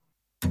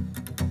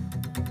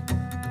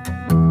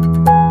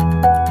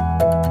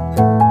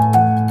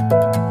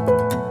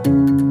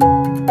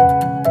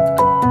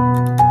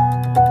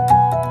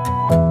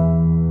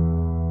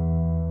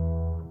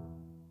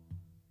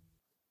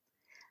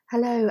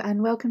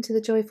welcome to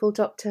the Joyful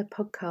Doctor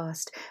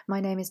podcast. My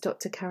name is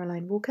Dr.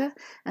 Caroline Walker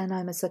and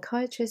I'm a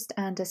psychiatrist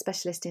and a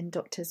specialist in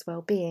doctors'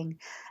 wellbeing.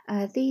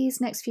 These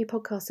next few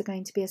podcasts are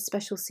going to be a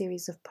special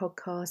series of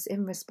podcasts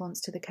in response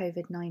to the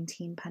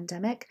COVID-19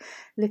 pandemic,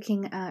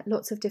 looking at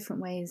lots of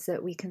different ways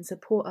that we can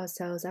support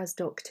ourselves as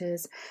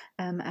doctors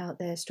out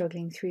there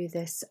struggling through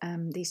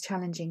these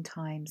challenging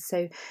times.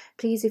 So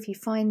please, if you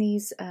find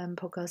these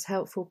podcasts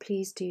helpful,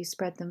 please do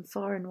spread them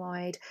far and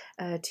wide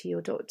to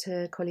your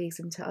doctor colleagues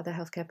and to other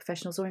healthcare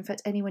professionals, or in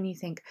fact anyone you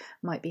think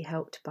might be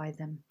helped by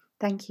them.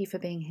 Thank you for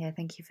being here.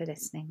 Thank you for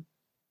listening.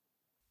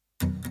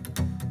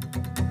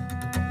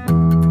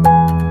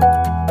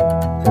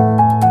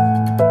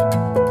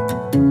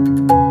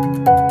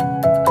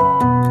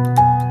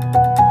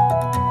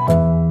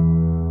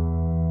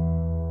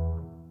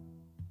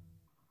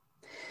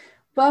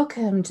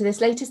 Welcome to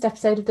this latest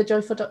episode of the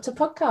Joyful Doctor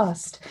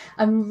podcast.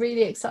 I'm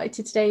really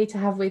excited today to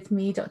have with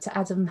me Dr.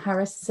 Adam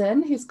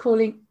Harrison, who's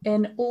calling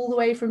in all the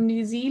way from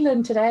New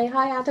Zealand today.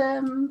 Hi,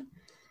 Adam.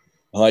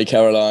 Hi,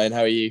 Caroline.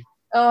 How are you?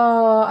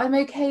 Oh, I'm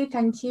okay,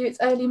 thank you. It's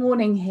early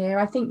morning here.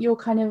 I think you're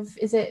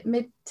is it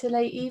mid to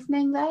late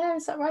evening there?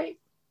 Is that right?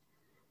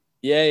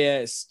 Yeah,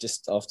 it's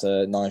just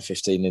after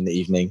 9:15 in the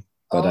evening.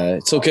 But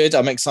it's all good.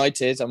 I'm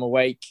excited. I'm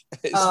awake.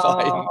 It's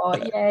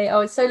fine. Yay.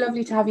 Oh, it's so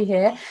lovely to have you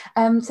here.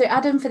 So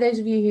Adam, for those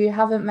of you who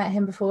haven't met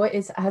him before,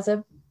 has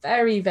a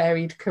very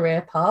varied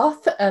career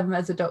path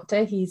as a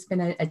doctor. He's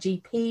been a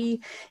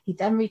GP. He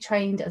then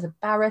retrained as a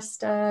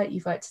barrister.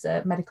 You've worked as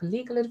a medical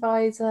legal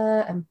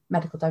advisor and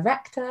medical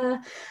director.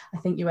 I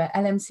think you were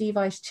LMC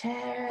vice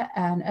chair,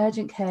 an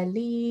urgent care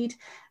lead,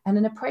 and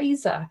an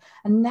appraiser,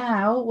 and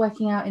now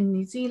working out in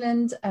New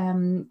Zealand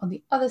on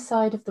the other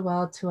side of the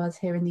world to us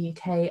here in the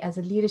UK as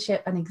a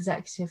leadership and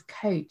executive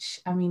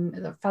coach. I mean,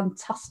 a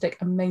fantastic,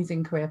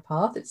 amazing career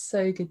path. It's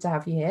so good to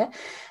have you here.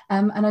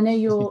 And I know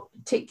you're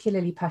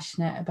particularly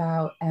passionate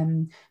about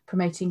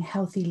promoting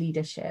healthy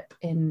leadership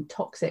in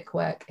toxic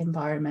work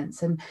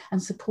environments and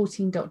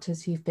supporting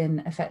doctors who've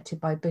been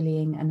affected by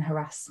bullying and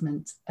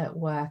harassment at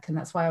work. And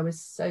that's why I was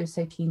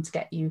so keen to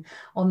get you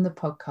on the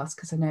podcast,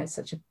 because I know it's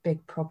such a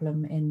big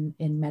problem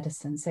in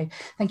medicine. So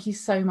thank you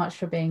so much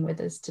for being with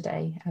us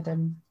today,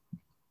 Adam.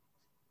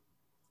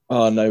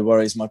 Oh, no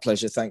worries. My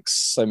pleasure. Thanks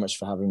so much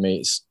for having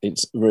me.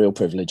 It's a real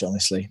privilege,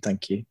 honestly.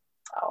 Thank you.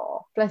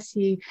 Oh, bless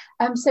you.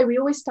 So we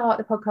always start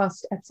the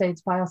podcast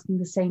episodes by asking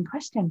the same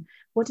question.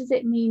 What does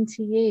it mean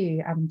to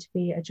you, to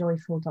be a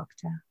joyful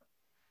doctor?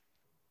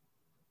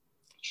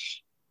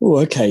 Oh,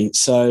 okay.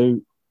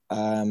 So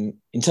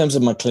in terms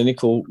of my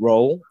clinical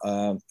role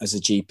as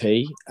a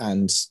GP,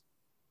 and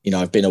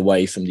I've been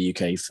away from the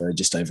UK for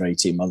just over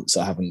 18 months.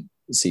 I haven't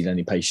seen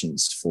any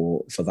patients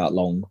for that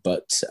long,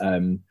 but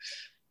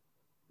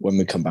when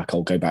we come back,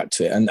 I'll go back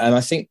to it. And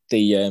I think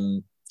I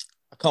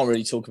can't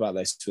really talk about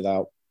this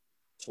without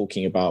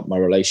talking about my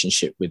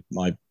relationship with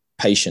my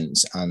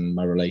patients and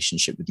my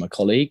relationship with my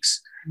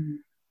colleagues.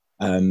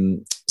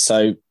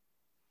 So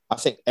I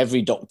think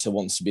every doctor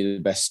wants to be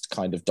the best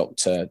kind of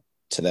doctor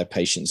to their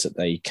patients that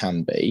they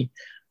can be.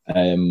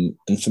 And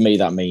for me,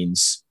 that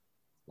means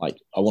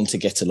I want to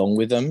get along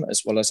with them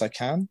as well as I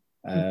can,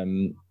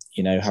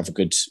 have a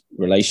good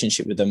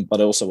relationship with them, but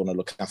I also want to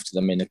look after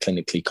them in a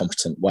clinically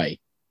competent way.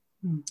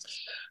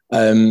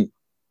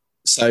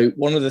 So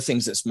one of the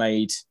things that's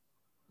made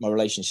my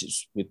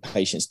relationships with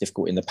patients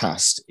difficult in the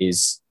past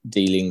is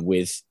dealing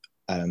with,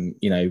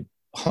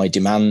 high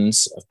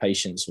demands of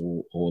patients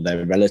or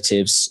their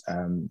relatives,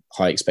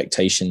 high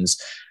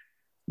expectations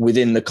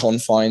within the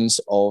confines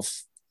of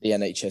the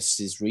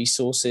NHS's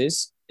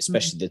resources,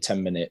 especially the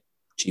 10-minute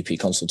GP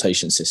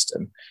consultation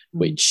system,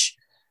 which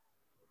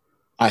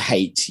I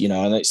hate. I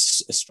know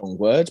it's a strong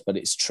word, but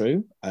it's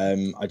true.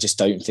 I just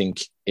don't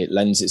think it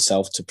lends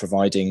itself to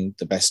providing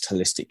the best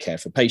holistic care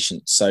for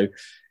patients. So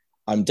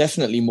I'm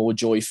definitely more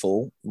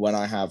joyful when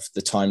I have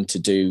the time to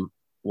do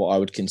what I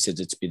would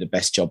consider to be the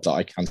best job that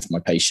I can for my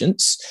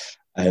patients,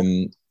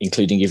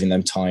 including giving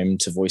them time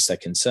to voice their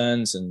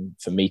concerns and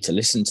for me to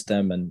listen to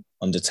them and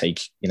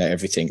undertake,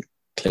 everything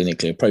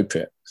clinically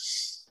appropriate.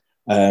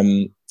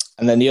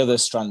 And then the other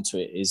strand to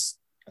it is,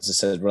 as I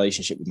said,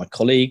 relationship with my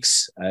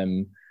colleagues.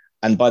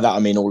 And by that, I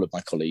mean all of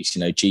my colleagues,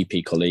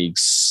 GP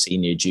colleagues,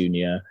 senior,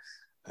 junior,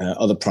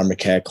 other primary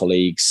care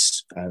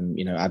colleagues,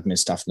 admin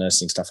staff,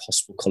 nursing staff,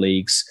 hospital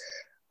colleagues.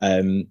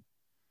 I'm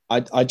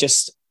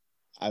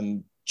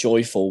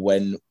joyful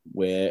when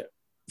we're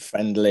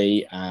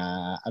friendly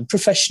and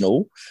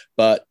professional,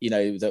 but,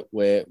 that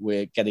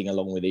we're getting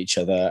along with each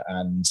other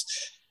and,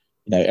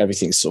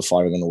 everything's sort of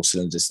firing on all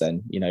cylinders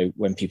then,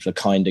 when people are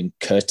kind and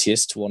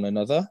courteous to one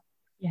another,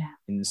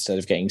 instead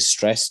of getting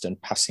stressed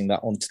and passing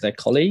that on to their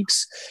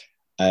colleagues.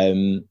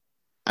 And,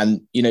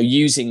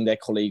 using their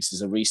colleagues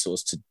as a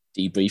resource to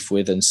debrief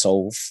with and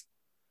solve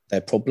their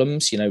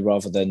problems,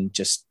 rather than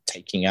just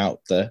taking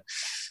out the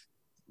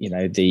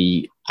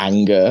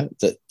anger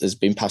that has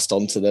been passed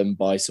on to them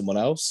by someone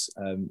else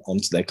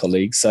onto their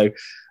colleagues. So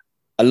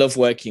I love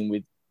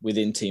working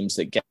within teams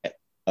that get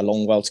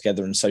along well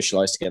together and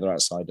socialize together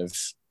outside of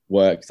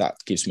work. That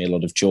gives me a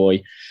lot of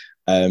joy.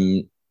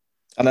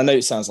 And I know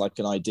it sounds like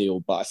an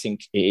ideal, but I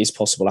think it is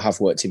possible. I have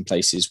worked in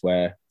places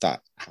where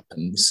that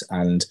happens,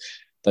 and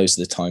those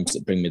are the times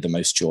that bring me the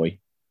most joy.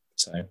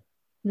 So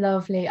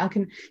lovely. I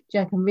can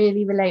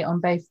really relate on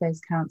both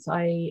those counts.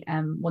 I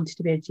wanted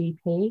to be a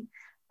GP.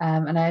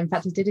 And I, in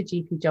fact, I did a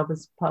GP job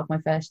as part of my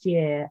first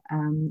year.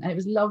 And it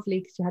was lovely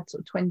because you had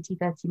sort of 20,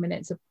 30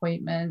 minutes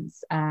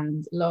appointments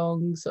and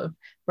long sort of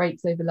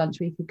breaks over lunch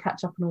where you could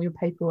catch up on all your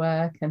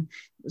paperwork, and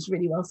it was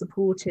really well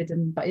supported.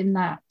 But in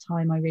that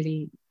time, I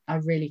really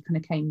kind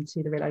of came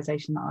to the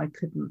realization that I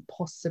couldn't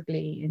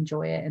possibly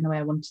enjoy it in the way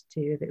I wanted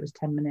to if it was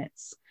 10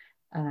 minutes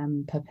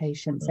per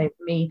patient. So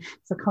for me,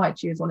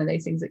 psychiatry was one of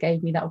those things that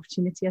gave me that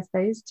opportunity, I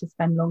suppose, to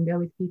spend longer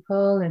with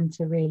people and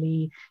to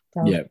really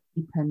delve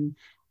deep,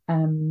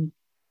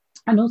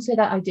 and also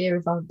that idea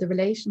of the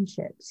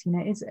relationships, you know,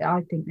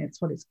 I think that's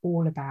what it's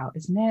all about,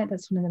 isn't it?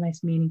 That's one of the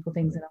most meaningful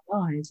things in our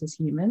lives as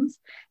humans,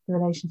 the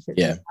relationships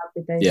we have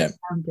with those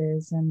around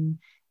us. And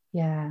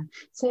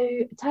so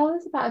tell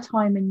us about a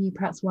time when you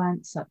perhaps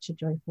weren't such a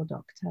joyful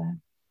doctor.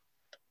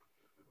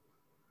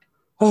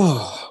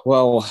 Oh,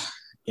 well,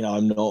 you know,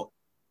 I'm not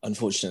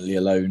unfortunately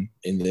alone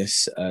in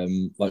this.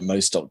 Like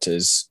most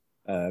doctors,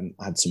 I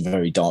had some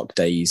very dark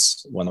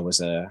days when I was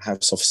a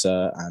house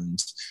officer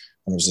and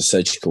when I was a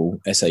surgical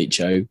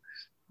SHO.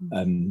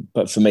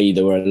 But for me,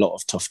 there were a lot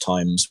of tough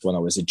times when I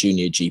was a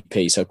junior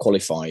GP, so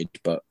qualified,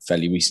 but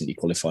fairly recently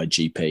qualified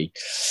GP.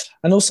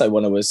 And also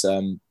when I was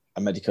a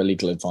medical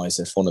legal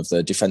advisor for one of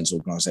the defence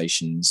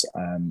organisations,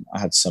 I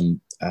had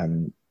some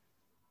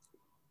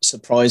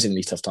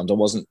surprisingly tough times.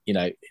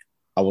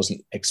 I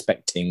wasn't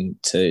expecting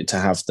to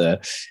have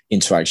the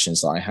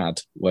interactions that I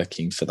had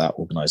working for that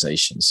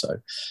organisation. So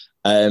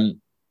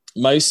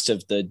most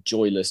of the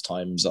joyless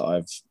times that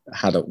I've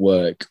had at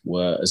work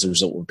were as a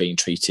result of being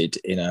treated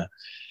in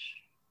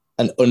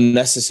an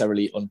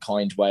unnecessarily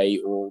unkind way,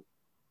 or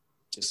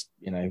just,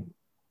 you know,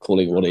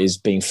 calling it what it is,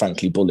 being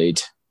frankly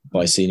bullied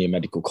by senior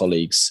medical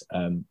colleagues.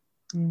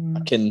 I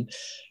can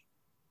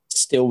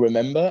still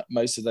remember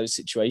most of those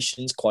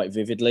situations quite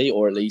vividly,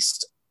 or at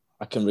least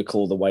I can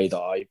recall the way that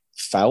I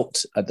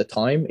felt at the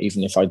time,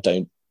 even if I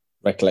don't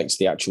recollect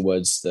the actual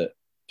words that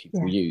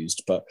people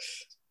used. But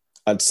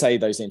I'd say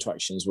those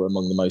interactions were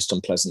among the most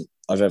unpleasant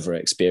I've ever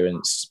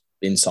experienced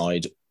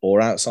inside or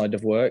outside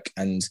of work.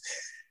 And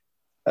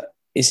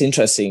it's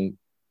interesting,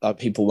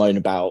 people moan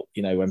about,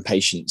 you know, when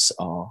patients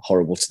are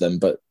horrible to them,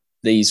 but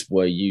these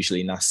were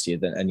usually nastier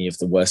than any of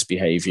the worst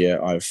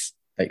behaviour I've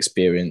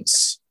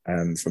experienced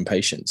from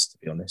patients, to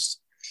be honest.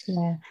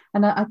 Yeah,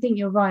 and I think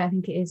you're right. I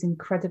think it is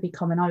incredibly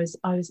common. I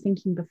was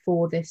thinking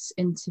before this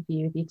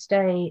interview with you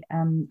today,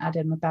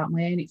 Adam, about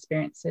my own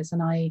experiences,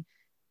 and I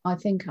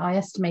think I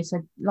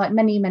estimated, like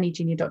many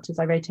junior doctors,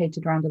 I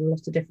rotated around a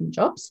lot of different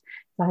jobs.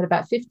 So I had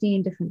about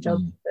 15 different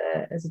jobs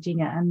as a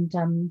junior,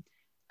 and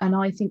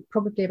I think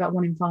probably about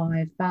 1 in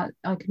 5, but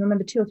I can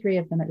remember 2 or 3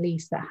 of them at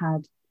least that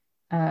had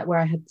where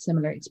I had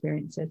similar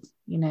experiences,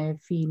 you know,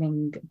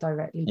 feeling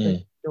directly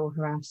bullied or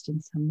harassed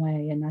in some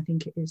way. And I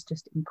think it is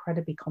just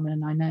incredibly common.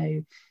 And I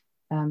know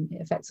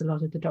it affects a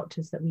lot of the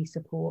doctors that we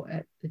support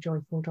at the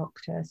Joyful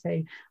Doctor.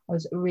 So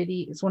it's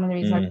one of the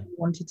reasons I really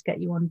wanted to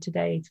get you on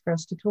today for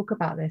us to talk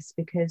about this,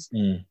 because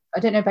I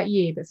don't know about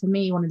you, but for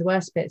me, one of the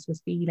worst bits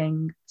was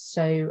feeling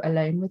so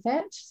alone with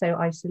it, so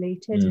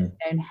isolated in your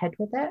own head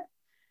with it.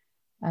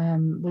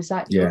 Was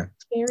that your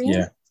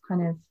experience?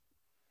 Kind of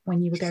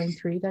when you were going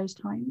through those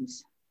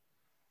times?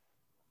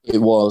 It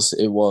was.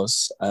 It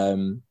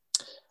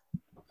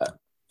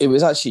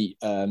was actually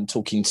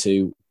talking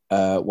to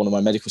one of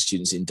my medical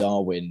students in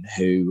Darwin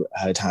who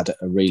had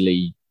a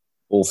really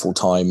awful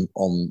time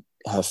on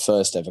her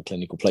first ever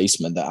clinical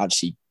placement that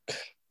actually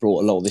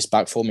brought a lot of this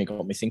back for me,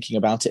 got me thinking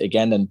about it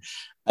again.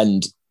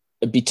 And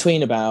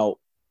between about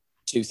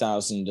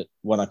 2000,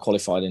 when I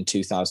qualified in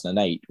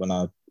 2008, when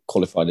I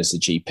qualified as a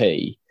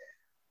GP,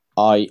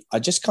 I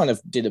just kind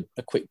of did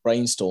a quick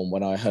brainstorm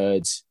when I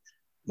heard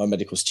my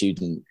medical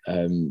student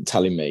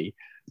telling me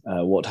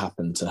what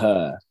happened to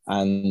her.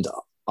 And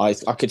I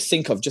could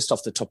think of, just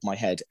off the top of my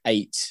head,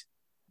 8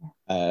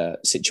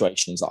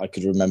 situations that I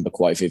could remember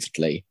quite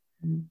vividly,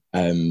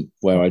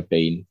 where I'd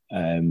been,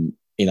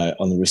 you know,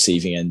 on the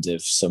receiving end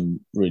of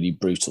some really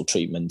brutal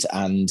treatment.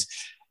 And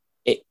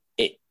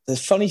the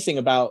funny thing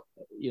about,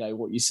 you know,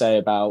 what you say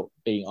about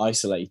being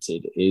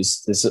isolated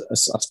is there's,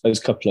 I suppose,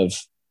 a couple of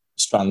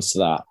strands to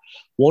that.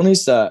 One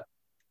is that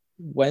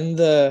when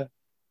the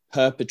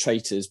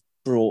perpetrators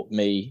brought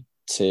me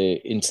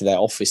into their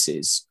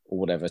offices or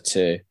whatever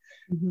to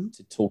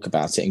talk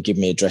about it and give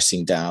me a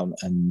dressing down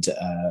and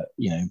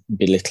you know,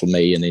 belittle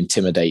me and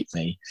intimidate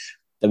me,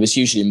 there was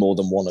usually more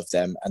than one of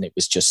them, and it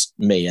was just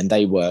me, and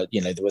they were,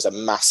 you know, there was a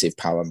massive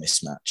power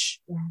mismatch.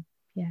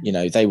 You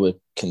know, they were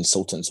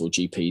consultants or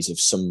GPs of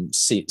some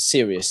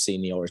serious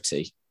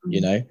seniority,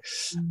 you know.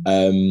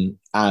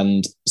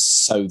 And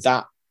so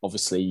that,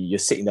 obviously, you're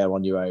sitting there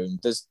on your own.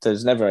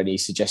 There's never any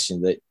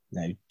suggestion that,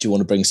 you know, do you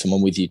want to bring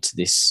someone with you to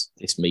this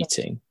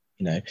meeting?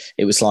 You know,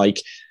 it was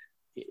like,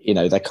 you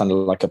know, they're kind of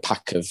like a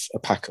pack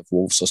of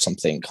wolves or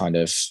something, kind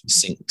of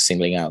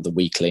singling out the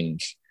weakling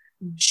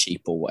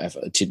sheep or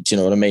whatever. Do you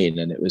know what I mean?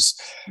 And it was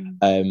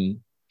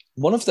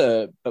one of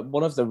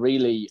the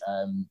really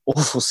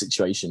awful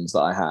situations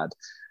that I had,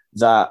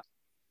 that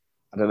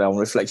I don't know, on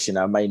reflection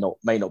now, may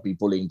not be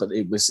bullying, but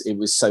it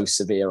was so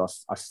severe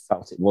I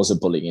felt it was a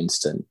bullying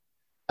incident.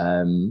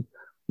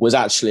 Was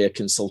actually a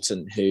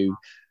consultant who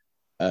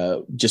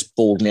just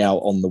bawled me out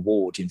on the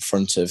ward in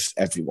front of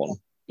everyone.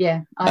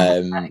 Yeah,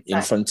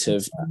 in front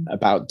of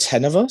about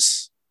 10 of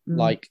us,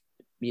 like,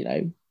 you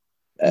know,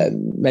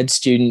 med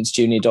students,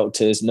 junior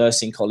doctors,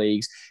 nursing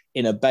colleagues,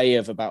 in a bay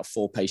of about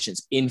 4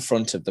 patients, in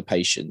front of the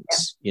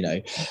patients, you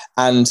know.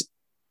 And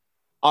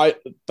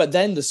but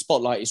then the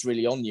spotlight is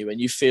really on you, and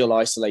you feel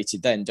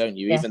isolated then, don't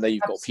you? Even though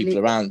you've got people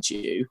around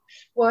you.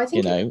 Well, I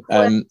think, you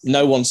know,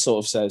 no one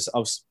sort of says,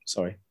 oh,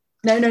 sorry.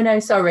 No,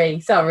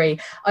 sorry.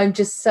 I'm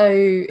just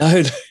so,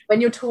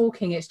 when you're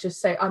talking, it's just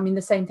so, I mean,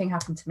 the same thing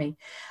happened to me.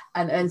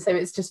 And so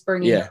it's just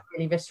bringing up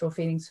really visceral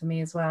feelings for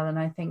me as well. And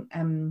I think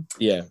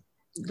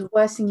the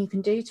worst thing you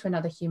can do to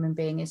another human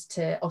being is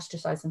to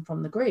ostracize them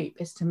from the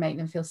group, is to make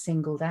them feel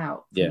singled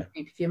out from the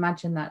group. If you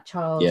imagine that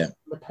child on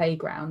the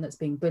playground that's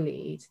being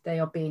bullied, they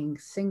are being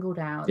singled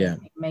out, they're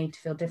being made to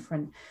feel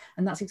different.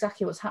 And that's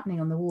exactly what's happening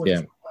on the ward.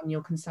 When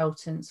your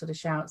consultant sort of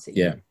shouts at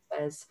you,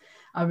 says,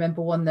 I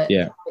remember one that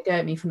had to go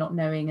at me for not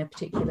knowing a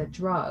particular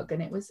drug,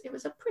 and it was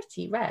a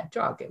pretty rare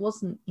drug. It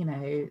wasn't, you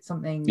know,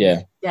 something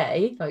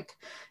gay, like,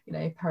 you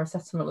know,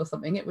 paracetamol or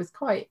something. It was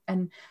quite,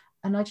 and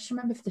I just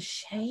remember the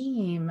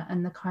shame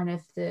and the kind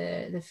of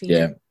the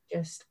feeling,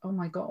 just, oh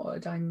my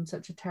God, I'm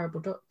such a terrible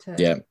doctor.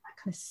 That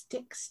kind of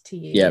sticks to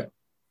you.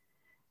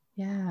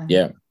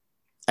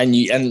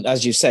 And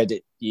as you said,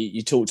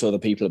 you talk to other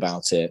people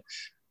about it,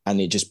 and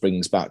it just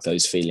brings back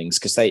those feelings,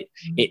 because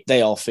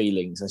they are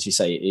feelings, as you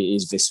say. It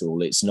is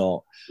visceral. It's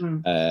not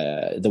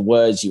the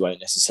words you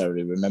won't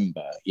necessarily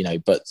remember, you know,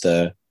 but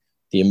the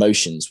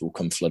emotions will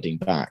come flooding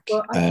back.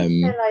 Well, I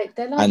think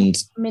they're like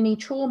mini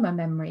trauma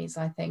memories,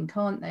 I think,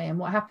 aren't they? And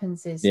what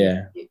happens is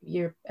your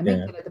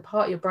amygdala, the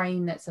part of your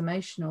brain that's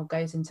emotional,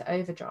 goes into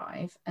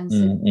overdrive, and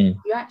so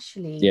you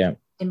actually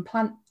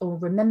implant or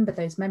remember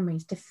those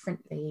memories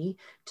differently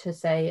to,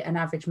 say, an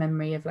average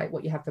memory of like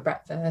what you had for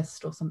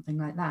breakfast or something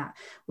like that.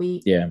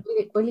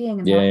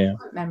 Bullying and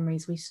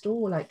memories, we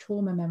store like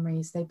trauma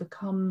memories. They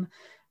become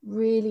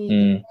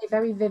really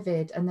very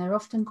vivid, and they're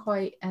often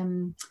quite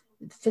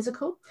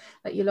physical.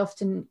 Like, you'll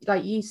often,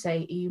 like you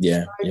say, you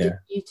described it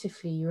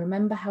beautifully. You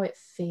remember how it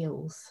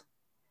feels.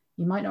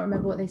 You might not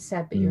remember what they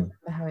said, but you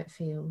remember how it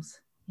feels.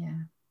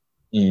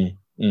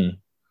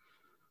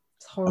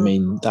 It's horrible. I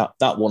mean,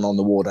 that one on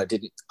the ward, I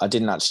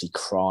didn't actually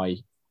cry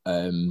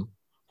in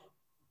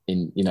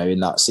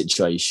that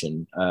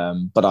situation,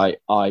 but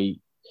I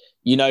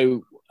you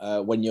know,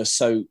 when you're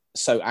so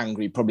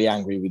angry, probably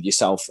angry with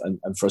yourself and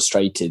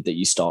frustrated, that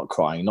you start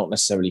crying. Not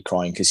necessarily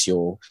crying because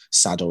you're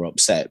sad or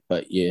upset,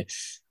 but you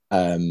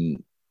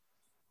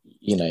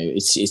you know,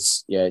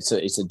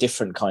 it's a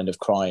different kind of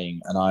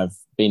crying. And I've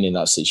been in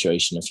that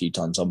situation a few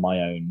times on my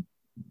own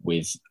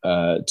with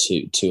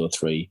two or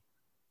three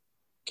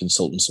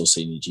consultants or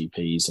senior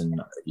GPs, and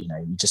you know,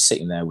 you're just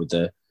sitting there with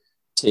the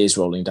tears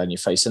rolling down your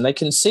face, and they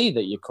can see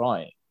that you're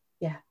crying,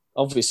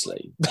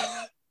 obviously.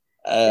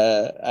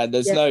 And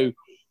there's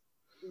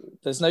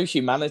no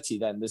humanity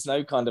then. There's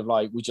no kind of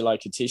like, would you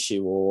like a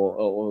tissue,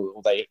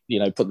 or they, you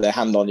know, put their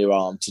hand on your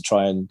arm to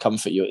try and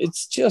comfort you.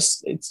 It's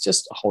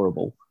just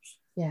horrible.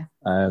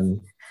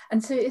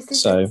 And so is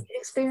this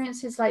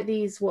experiences like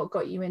these what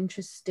got you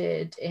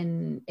interested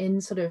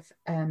in sort of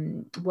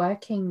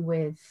working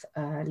with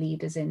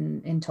leaders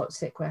in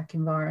toxic work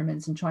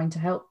environments and trying to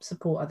help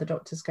support other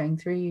doctors going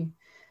through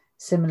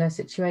similar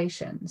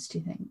situations, do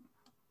you think?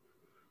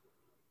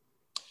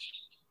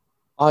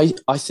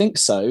 I think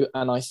so.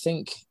 And I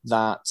think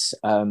that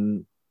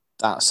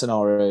that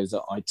scenario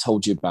that I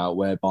told you about,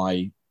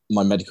 whereby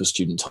my medical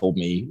student told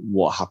me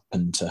what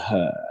happened to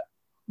her,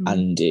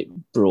 and it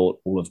brought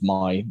all of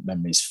my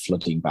memories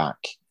flooding back,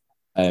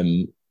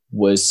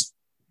 was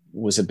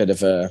a bit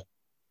of a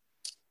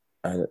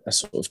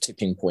sort of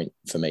tipping point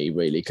for me,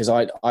 really, because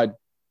I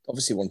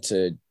obviously want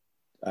to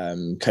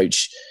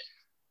coach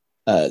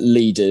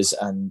leaders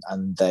and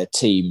their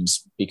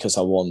teams, because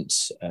I want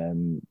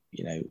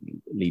you know,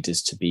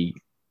 leaders to be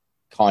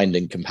kind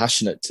and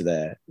compassionate to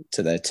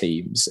their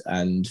teams,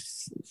 and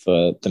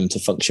for them to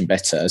function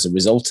better as a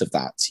result of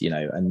that, you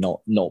know, and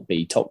not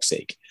be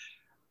toxic.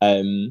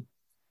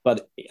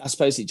 But I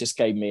suppose it just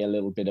gave me a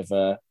little bit of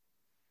an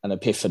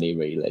epiphany,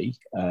 really,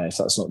 if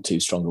that's not too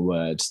strong a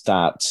word,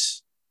 that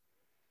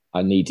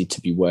I needed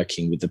to be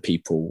working with the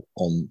people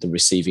on the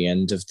receiving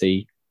end of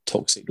the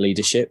toxic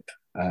leadership.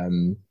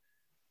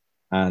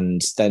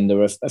 And then there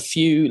were a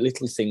few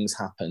little things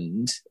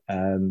happened,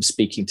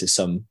 speaking to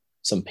some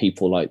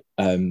people like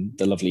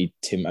the lovely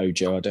Tim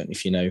Ojo. I don't know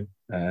if you know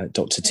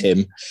Dr.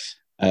 Tim.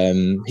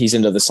 He's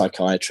another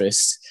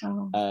psychiatrist.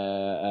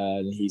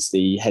 And he's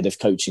the head of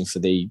coaching for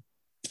the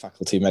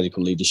Faculty of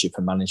Medical Leadership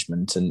and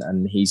Management,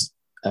 and he's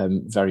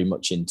very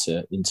much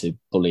into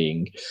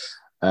bullying,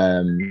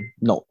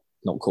 not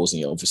not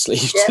causing it, obviously,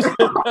 Yeah.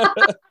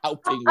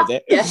 helping with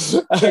it.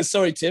 Yeah.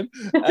 Sorry, Tim.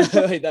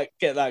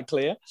 Get that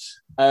clear.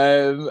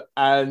 And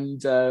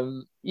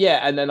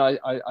then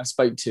I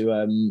spoke to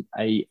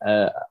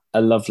a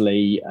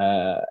lovely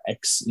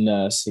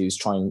ex-nurse who's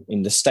trying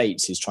in the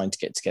States, who's trying to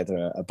get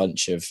together a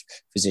bunch of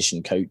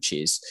physician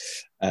coaches,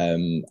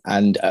 we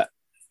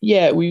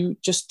were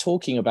just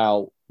talking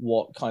about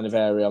what kind of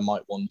area I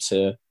might want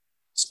to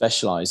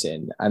specialize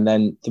in, and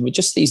then there were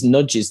just these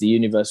nudges. The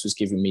universe was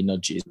giving me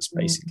nudges,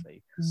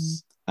 basically.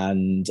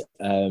 And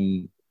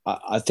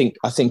I think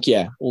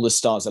all the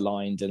stars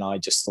aligned, and I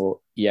just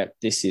thought,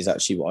 this is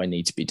actually what I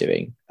need to be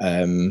doing.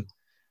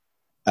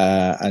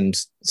 And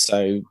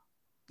so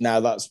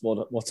now that's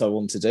what I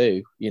want to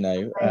do,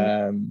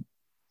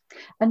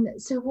 And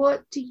so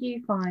what do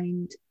you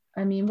find,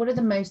 I mean, what are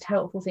the most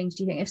helpful things,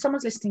 do you think, if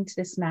someone's listening to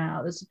this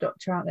now, there's a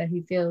doctor out there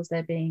who feels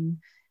they're being,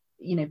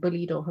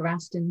 bullied or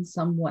harassed in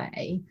some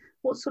way,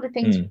 what sort of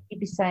things would you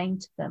be saying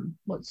to them?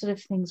 What sort of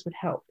things would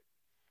help?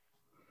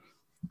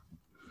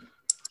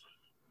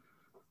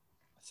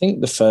 I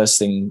think the first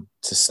thing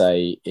to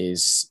say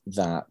is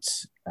that,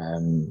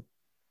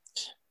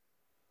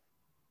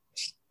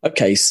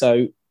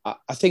 so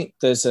I think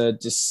there's a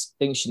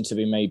distinction to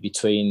be made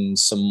between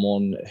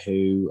someone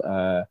who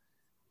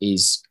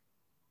is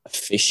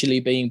officially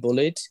being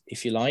bullied,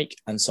 if you like,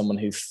 and someone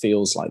who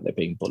feels like they're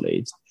being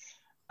bullied.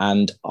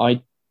 And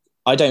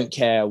I don't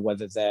care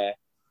whether they're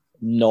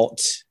not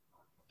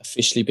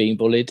officially being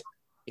bullied.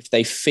 If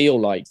they feel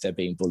like they're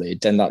being bullied,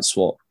 then that's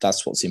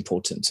what's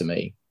important to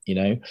me,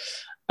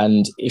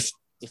 And if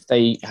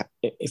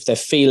they're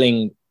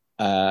feeling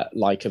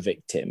like a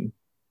victim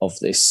of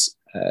this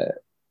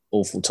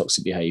awful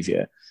toxic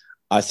behavior,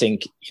 I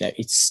think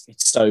it's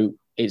so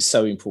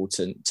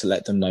important to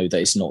let them know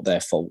that it's not their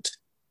fault.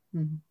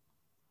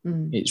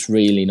 It's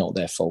really not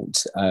their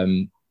fault.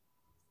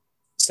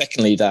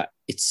 Secondly, that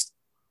it's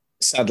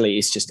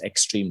just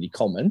extremely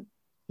common.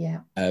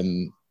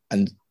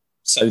 And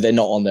so they're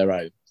not on their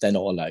own. They're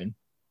not alone.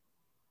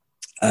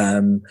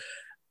 And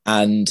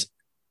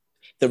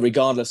that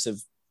regardless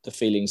of the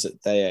feelings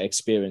that they are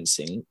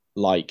experiencing,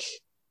 like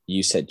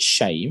you said,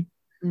 shame,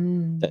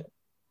 that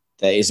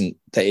there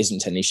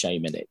isn't any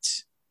shame in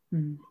it.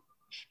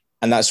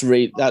 And that's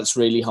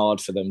really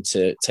hard for them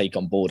to take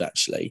on board,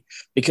 actually,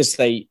 because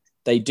they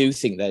do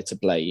think they're to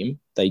blame.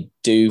 They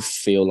do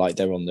feel like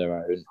they're on their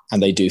own,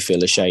 and they do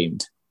feel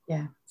ashamed.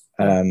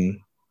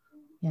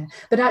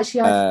 But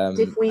actually, I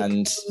think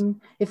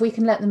if we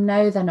can let them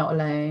know they're not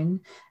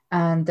alone,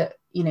 and that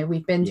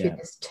we've been through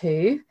this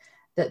too,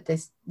 that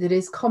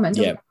is common,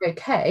 doesn't be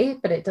okay,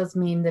 but it does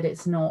mean that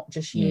it's not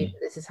just you,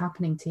 this is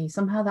happening to you.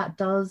 Somehow that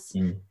does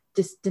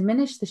just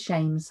diminish the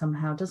shame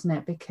somehow, doesn't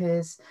it?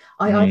 Because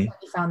I certainly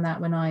found that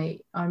when I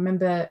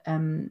remember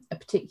a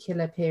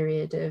particular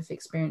period of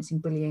experiencing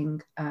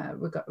bullying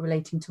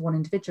relating to one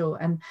individual,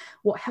 and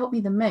what helped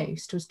me the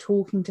most was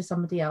talking to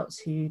somebody else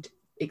who'd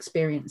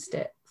experienced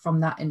it from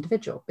that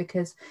individual,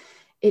 because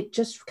it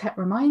just kept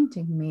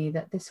reminding me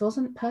that this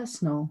wasn't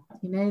personal,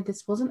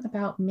 this wasn't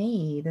about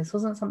me, this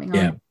wasn't something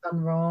I'd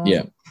done wrong.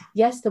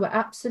 Yes, there were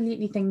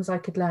absolutely things I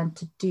could learn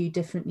to do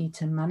differently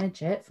to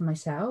manage it for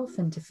myself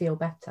and to feel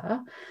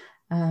better,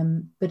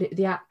 but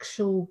the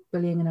actual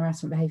bullying and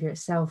harassment behavior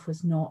itself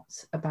was not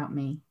about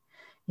me,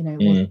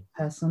 wasn't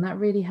personal, and that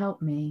really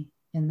helped me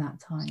in that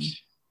time.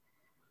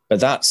 But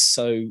that's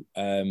so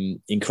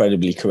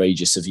incredibly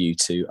courageous of you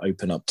to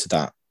open up to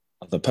that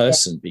other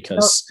person,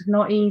 because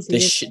not easy.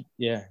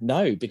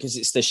 Because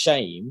it's the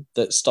shame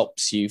that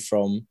stops you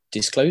from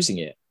disclosing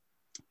it,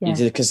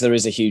 because there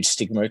is a huge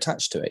stigma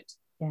attached to it.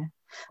 And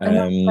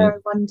that's where I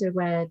wonder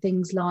where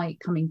things like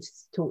coming to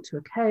talk to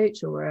a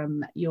coach, or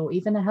you're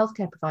even a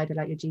healthcare provider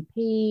like your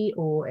GP,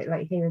 or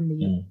like here in the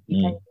UK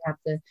we have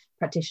the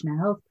practitioner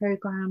health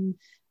program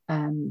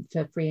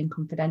for free and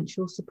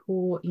confidential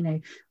support,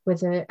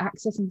 whether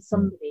accessing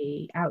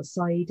somebody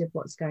outside of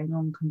what's going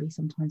on can be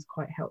sometimes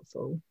quite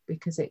helpful,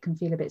 because it can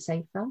feel a bit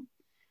safer,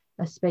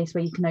 a space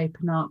where you can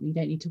open up and you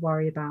don't need to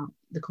worry about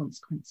the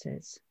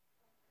consequences.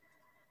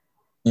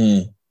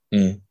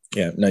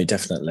 Yeah, no,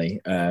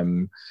 definitely.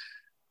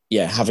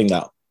 Having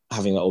that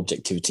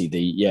objectivity,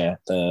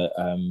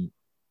 the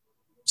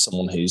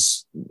someone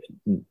who's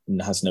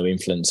has no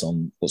influence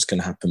on what's going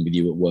to happen with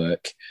you at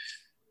work.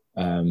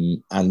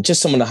 And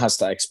just someone that has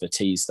that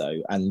expertise,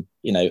 though, and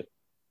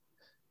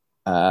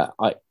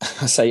I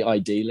say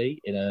ideally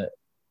in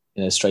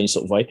a strange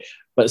sort of way,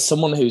 but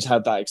someone who's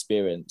had that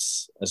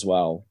experience as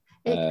well,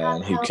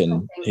 who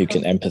can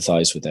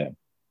empathize with it.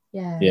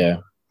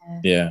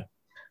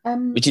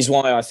 Which is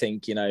why I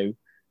think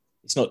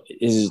it's a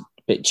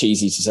bit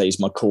cheesy to say it's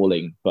my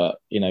calling, but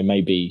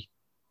maybe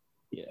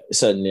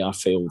certainly I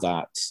feel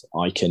that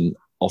I can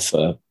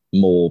offer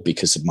more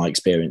because of my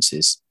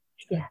experiences.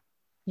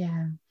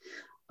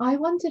 I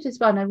wondered as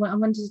well, and I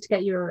wanted to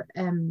get your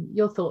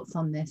thoughts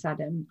on this,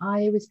 Adam.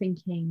 I was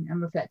thinking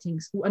and reflecting.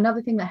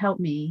 Another thing that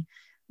helped me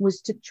was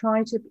to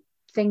try to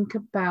think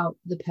about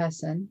the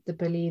person, the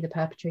bully, the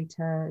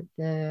perpetrator,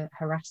 the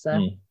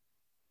harasser,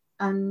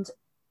 and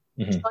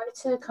try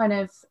to kind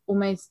of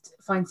almost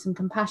find some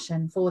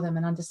compassion for them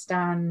and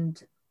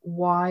understand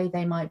why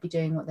they might be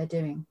doing what they're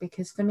doing.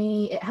 Because for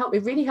me, it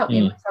really helped me.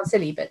 It might sound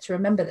silly, but to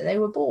remember that they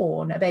were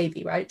born a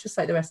baby, right, just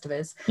like the rest of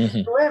us.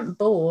 They weren't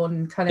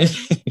born kind of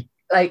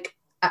like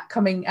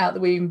coming out the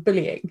womb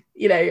bullying,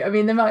 you know. I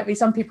mean, there might be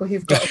some people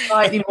who've got a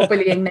slightly more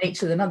bullying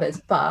nature than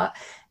others, but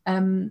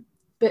you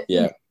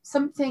know,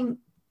 something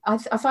I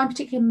find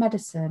particularly in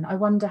medicine, I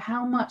wonder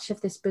how much of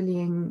this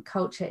bullying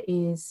culture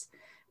is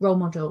role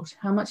modeled,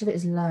 how much of it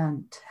is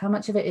learned, how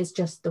much of it is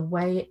just the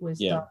way it was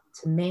done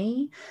to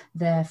me,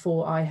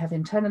 therefore I have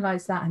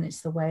internalized that and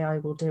it's the way I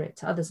will do it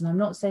to others. And I'm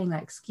not saying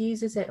that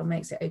excuses it or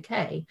makes it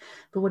okay,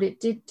 but what it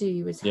did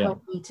do was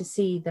help me to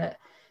see that,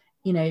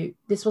 you know,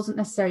 this wasn't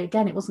necessarily,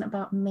 again, it wasn't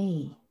about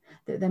me,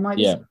 that there might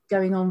be something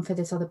going on for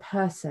this other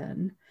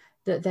person,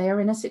 that they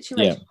are in a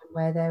situation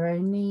where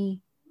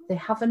they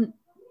haven't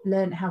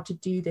learned how to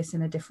do this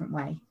in a different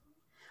way.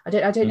 I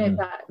don't know if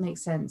that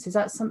makes sense. Is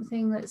that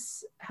something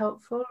that's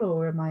helpful,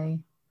 or am I?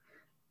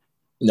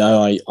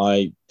 No,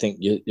 I think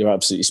you're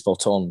absolutely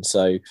spot on.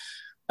 So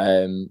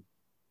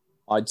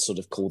I'd sort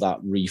of call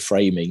that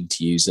reframing,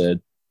 to use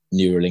a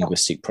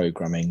neurolinguistic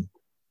programming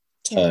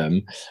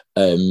term.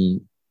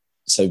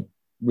 So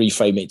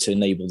reframe it to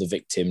enable the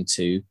victim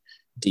to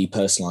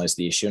depersonalize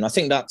the issue. And I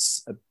think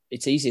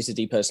it's easier to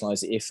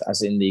depersonalize it if,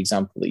 as in the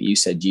example that you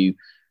said, you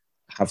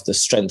have the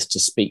strength to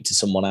speak to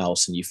someone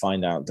else and you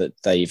find out that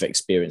they've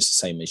experienced the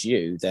same as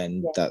you,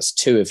 then that's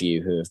two of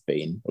you who have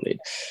been bullied.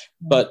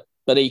 But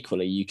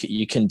equally,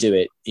 you can do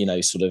it, you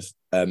know, sort of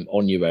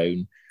on your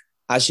own.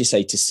 As you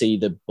say, to see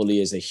the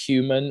bully as a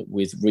human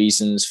with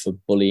reasons for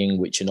bullying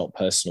which are not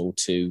personal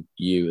to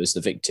you as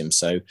the victim.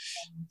 So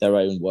their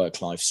own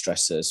work-life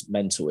stressors,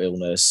 mental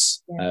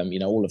illness, you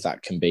know, all of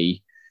that can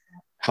be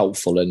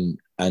helpful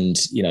and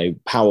you know,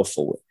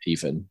 powerful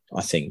even,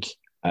 I think.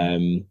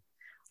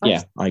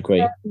 I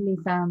agree. I certainly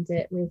found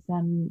it with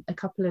a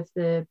couple of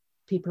the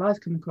people I've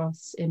come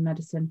across in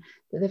medicine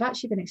that they've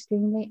actually been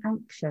extremely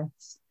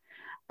anxious.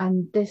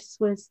 And this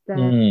was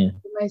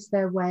almost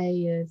their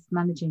way of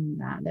managing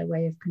that, their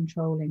way of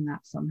controlling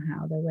that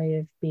somehow, their way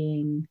of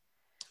being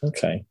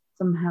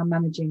somehow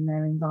managing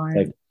their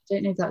environment. I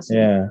don't know if that's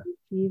something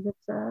you've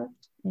observed.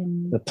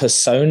 The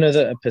persona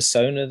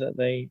that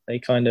they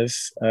kind of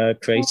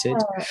created.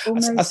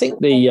 I think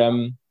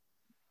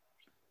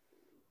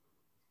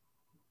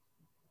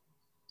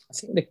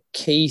the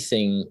key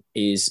thing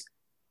is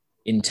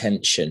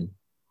intention.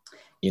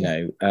 You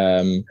know,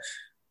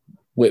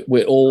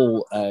 we're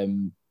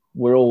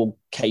all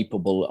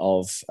capable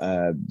of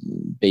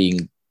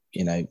being,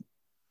 you know,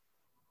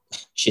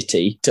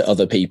 shitty to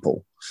other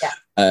people.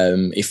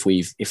 If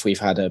we've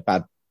had a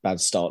bad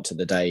start to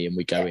the day and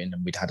we go in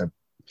and we'd had a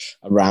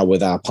row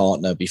with our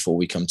partner before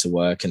we come to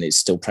work and it's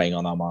still preying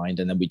on our mind,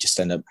 and then we just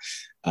end up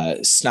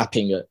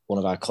snapping at one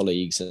of our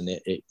colleagues, and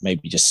it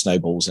maybe just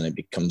snowballs and it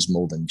becomes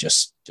more than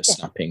just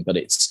snapping. But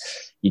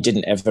you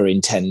didn't ever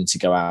intend to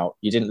go out,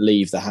 you didn't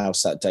leave the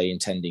house that day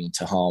intending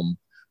to harm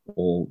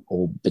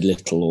or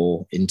belittle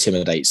or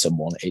intimidate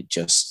someone. It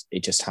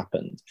just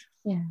happened.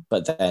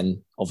 But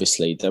then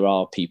obviously there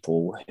are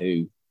people who,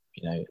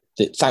 you know,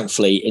 that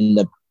thankfully in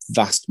the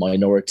vast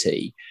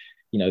minority,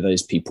 you know,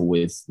 those people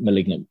with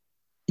malignant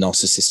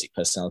narcissistic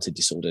personality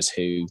disorders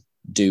who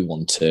do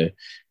want to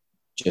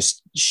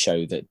just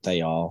show that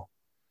they are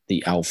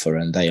the alpha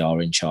and they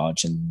are in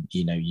charge, and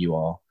you know, you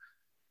are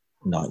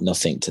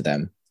nothing to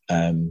them.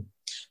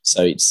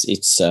 So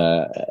it's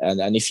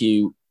and if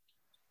you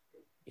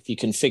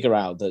can figure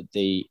out that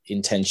the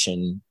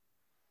intention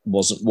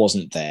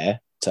wasn't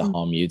there to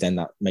harm you, then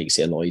that makes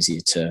it a lot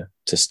easier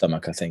to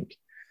stomach, I think.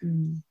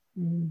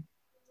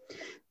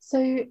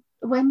 So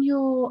when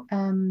you're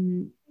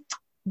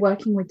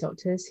working with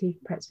doctors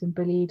who've perhaps been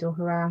bullied or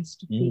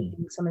harassed,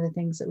 some of the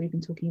things that we've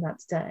been talking about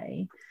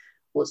today,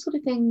 what sort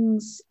of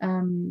things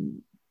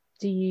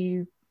do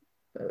you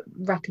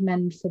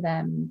recommend for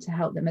them to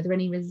help them? Are there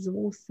any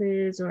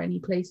resources or any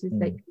places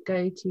they can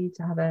go to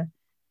have a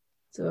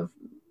sort of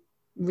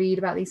read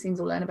about these things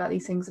or learn about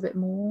these things a bit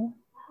more?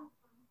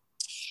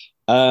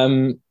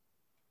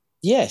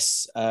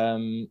 Yes.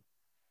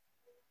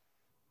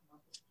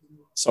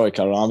 Sorry,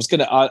 Carol.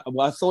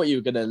 I thought you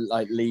were gonna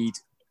like lead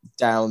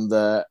down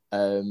the.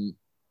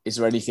 Is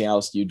there anything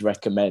else you'd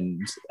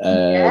recommend?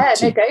 Go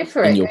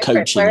for it. In your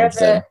coaching of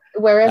them,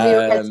 wherever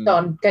your head's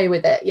gone, go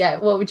with it. Yeah.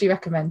 What would you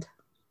recommend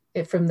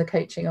from the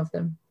coaching of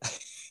them?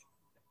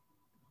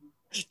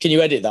 Can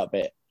you edit that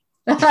bit?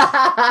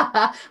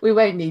 We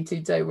won't need to.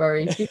 Don't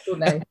worry.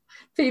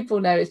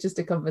 People know it's just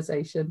a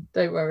conversation.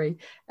 Don't worry.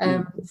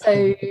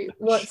 So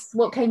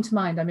what came to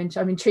mind? I'm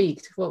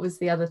intrigued. What was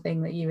the other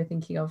thing that you were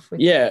thinking of with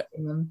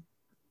them?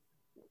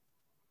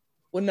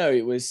 Well, no,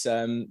 it was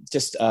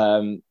just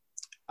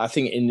I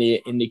think in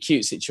the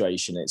acute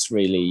situation, it's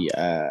really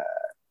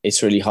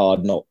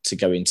hard not to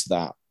go into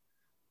that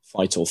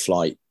fight or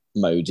flight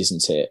mode,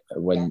 isn't it?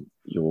 When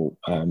your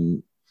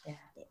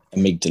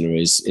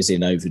amygdala is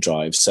in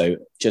overdrive. So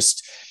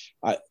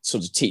I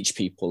sort of teach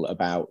people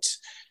about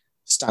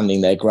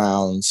standing their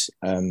ground,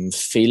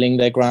 feeling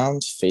their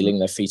ground, feeling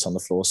their feet on the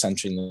floor,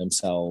 centering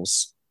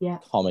themselves,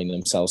 calming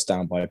themselves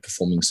down by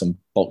performing some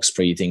box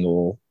breathing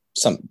or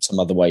some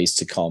other ways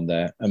to calm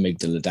their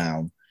amygdala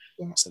down,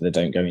 so they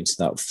don't go into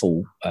that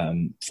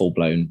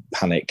full-blown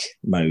panic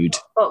mode.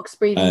 Box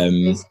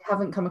breathing, if you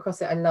haven't come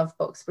across it, I love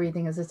box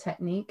breathing as a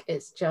technique.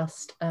 It's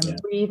just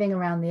breathing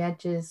around the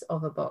edges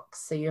of a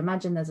box. So you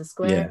imagine there's a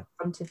square in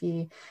front of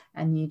you,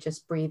 and you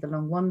just breathe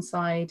along one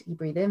side. You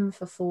breathe in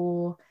for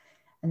 4,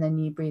 and then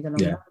you breathe along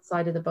the other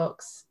side of the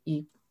box.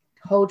 You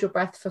hold your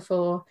breath for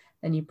 4,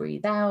 then you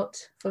breathe out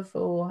for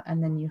 4,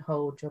 and then you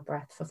hold your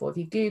breath for 4. If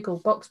you Google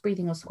box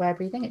breathing or square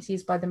breathing, it's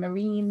used by the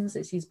Marines,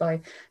 it's used by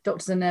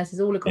doctors and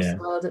nurses all across the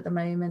world at the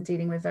moment,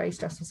 dealing with very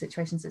stressful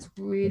situations. It's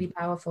really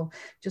powerful.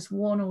 Just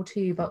 1 or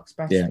 2 box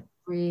breaths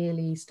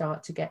really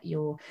start to get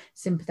your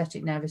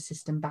sympathetic nervous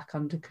system back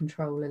under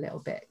control a little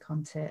bit,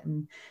 can't it?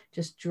 And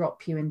just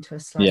drop you into a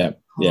slightly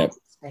calm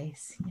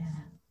space.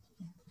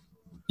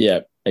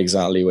 Yeah,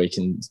 exactly. We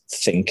can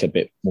think a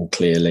bit more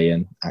clearly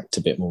and act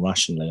a bit more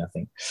rationally, I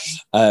think.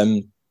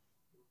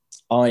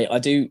 I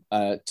do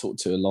talk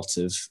to a lot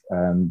of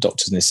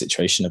doctors in this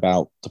situation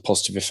about the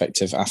positive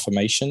effect of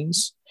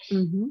affirmations.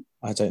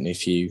 I don't know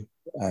if you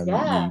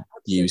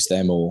use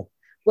them, or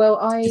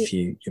if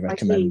you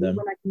recommend them.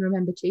 When I can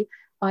remember to.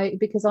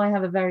 Because I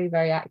have a very,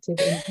 very active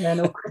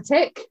internal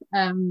critic.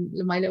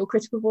 My little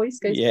critical voice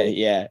goes.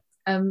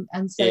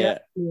 And so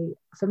actually,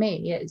 for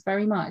me, it's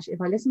very much, if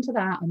I listen to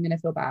that, I'm going to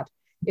feel bad.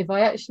 If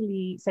I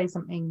actually say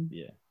something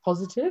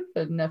positive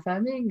and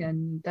affirming,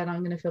 and then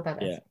I'm going to feel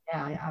better.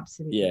 I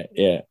absolutely.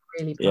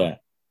 Really proud.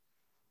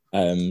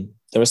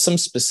 There are some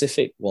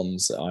specific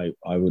ones that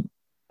I would,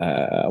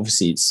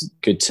 obviously it's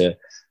good to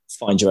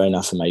find your own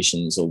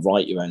affirmations or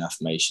write your own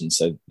affirmations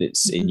so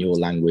it's in your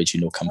language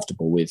and you're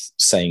comfortable with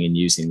saying and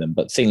using them.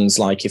 But things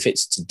like, if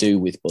it's to do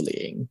with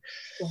bullying,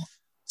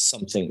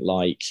 something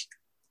like,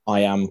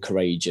 I am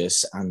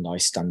courageous and I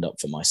stand up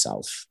for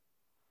myself.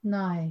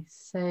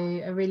 Nice. So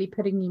really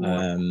putting you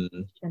more in a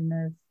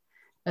position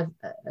of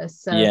a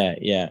certain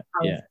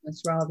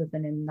powerlessness rather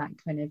than in that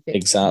kind of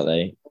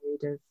exactly.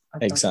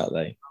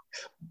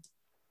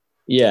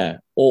 Yeah,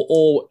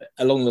 or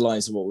along the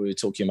lines of what we were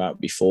talking about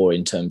before,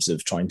 in terms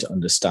of trying to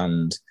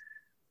understand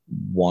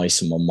why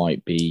someone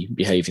might be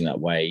behaving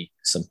that way.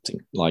 Something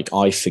like,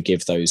 I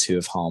forgive those who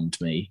have harmed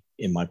me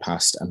in my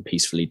past and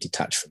peacefully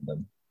detach from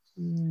them.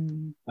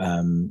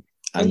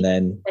 And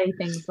then say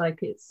things like,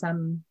 it's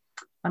I'm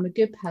a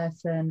good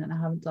person and I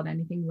haven't done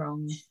anything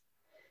wrong.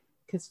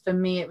 Because for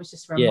me, it was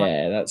just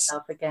reminding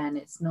myself again,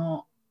 it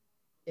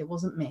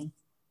wasn't me.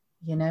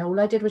 You know, all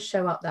I did was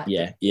show up that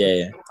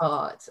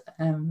part.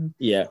 And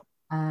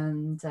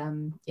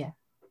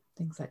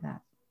things like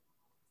that.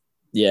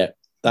 Yeah,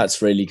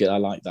 that's really good. I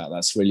like that.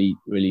 That's really,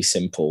 really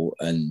simple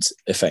and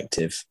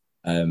effective.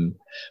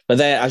 But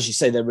they're, as you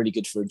say, they're really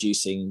good for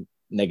reducing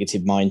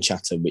negative mind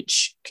chatter,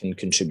 which can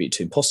contribute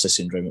to imposter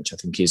syndrome, which I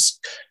think is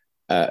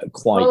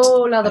quite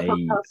another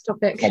podcast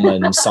topic.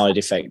 Common side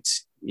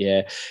effect.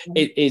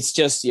 It's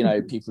just, you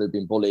know, people who've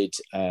been bullied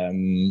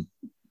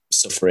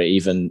suffer it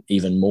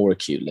even more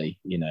acutely,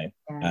 you know.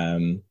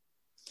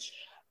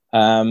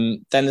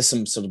 Then there's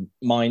some sort of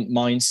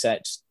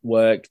mindset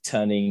work,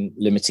 turning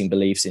limiting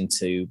beliefs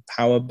into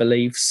power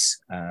beliefs,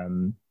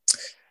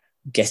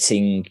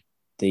 getting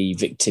the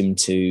victim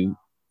to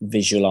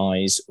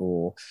visualize,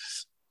 or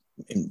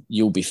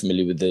you'll be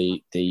familiar with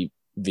the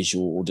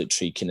visual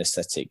auditory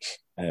kinesthetic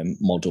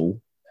model,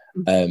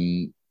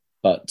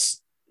 but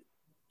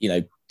you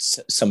know,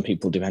 some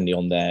people, depending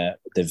on the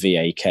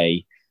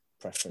VAK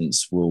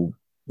preference, will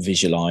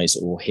visualize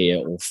or hear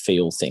or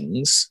feel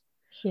things,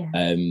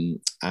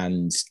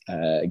 and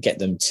get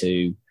them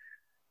to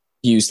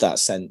use that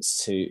sense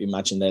to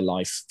imagine their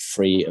life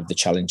free of the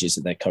challenges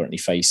that they're currently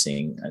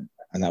facing,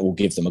 and that will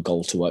give them a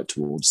goal to work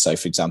towards. So,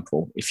 for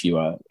example, if you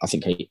are, I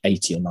think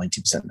 80 or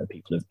 90% of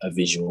people are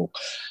visual,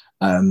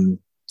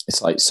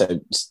 it's like,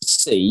 so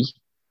see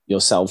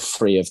yourself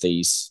free of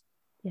these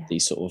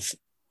sort of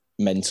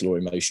mental or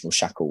emotional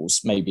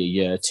shackles, maybe a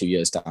year, 2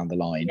 years down the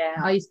line,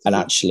 and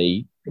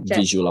actually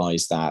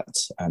visualize that.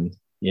 And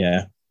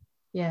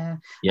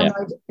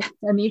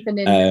and even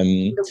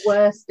in the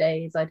worst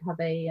days, I'd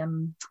have a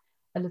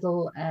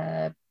little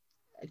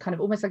kind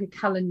of almost like a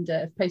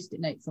calendar of post-it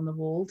notes on the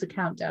wall to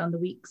count down the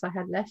weeks I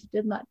had left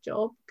in that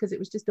job, because it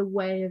was just a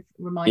way of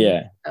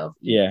reminding myself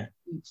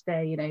each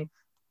day, you know,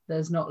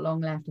 there's not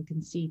long left. I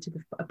can see to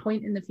a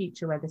point in the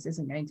future where this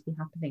isn't going to be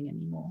happening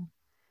anymore.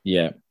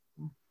 No,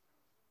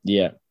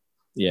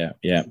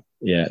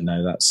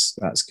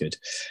 that's good.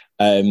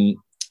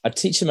 I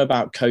teach them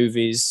about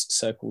Covey's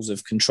circles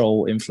of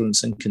control,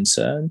 influence, and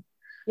concern.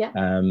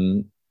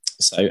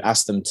 So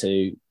ask them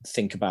to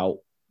think about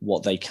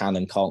what they can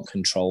and can't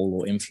control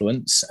or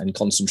influence, and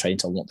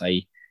concentrate on what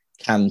they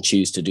can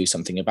choose to do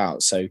something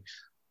about. So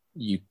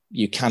you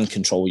can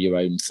control your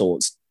own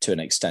thoughts to an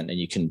extent, and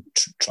you can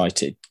try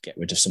to get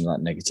rid of some of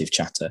that negative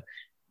chatter.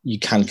 You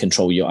can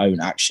control your own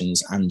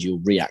actions and your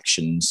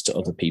reactions to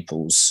other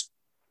people's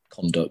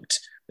conduct,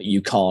 but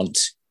you can't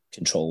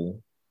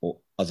control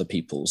other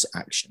people's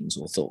actions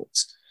or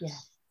thoughts. Yeah.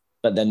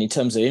 But then in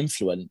terms of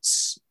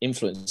influence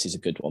is a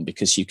good one,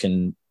 because you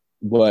can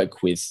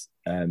work with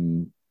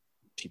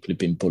people who've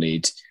been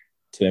bullied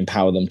to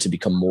empower them to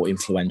become more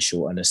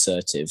influential and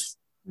assertive,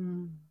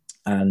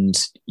 and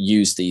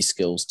use these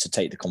skills to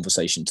take the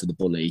conversation to the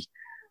bully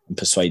and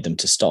persuade them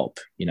to stop,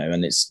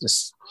 and it's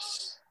just,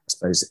 I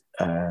suppose,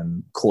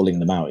 calling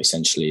them out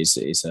essentially is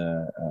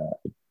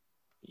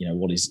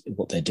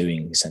what they're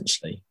doing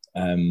essentially.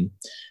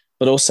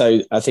 But also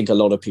I think a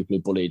lot of people who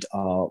are bullied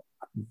are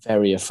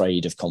very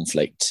afraid of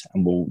conflict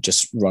and will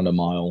just run a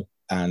mile.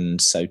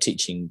 And so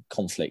teaching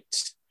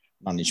conflict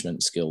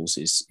management skills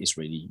is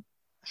really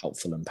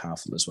helpful and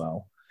powerful as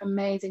well.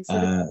 Amazing.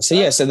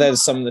 So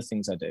there's some of the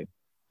things I do.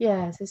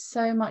 Yes, there's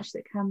so much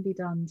that can be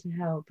done to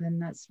help,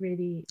 and that's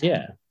really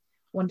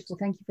wonderful.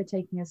 Thank you for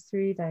taking us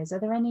through those. Are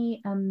there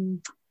any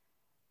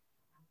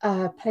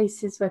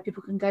places where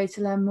people can go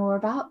to learn more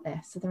about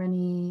this? Are there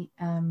any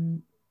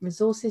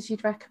resources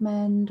you'd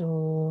recommend,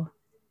 or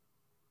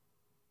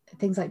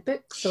things like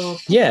books or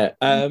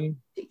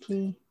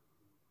particularly?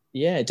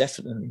 Yeah,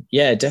 definitely.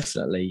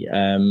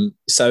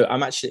 So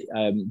I'm actually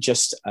I've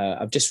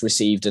just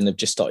received and I've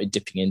just started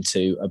dipping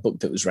into a book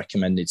that was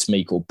recommended to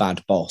me called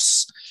Bad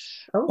Boss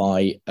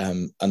by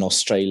an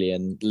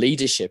Australian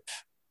leadership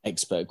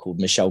expert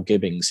called Michelle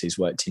Gibbings, who's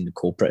worked in the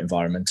corporate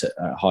environment at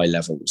high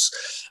levels.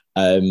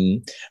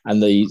 And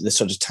the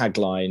sort of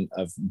tagline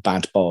of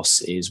Bad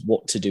Boss is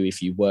what to do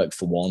if you work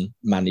for one,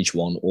 manage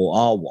one, or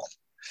are one.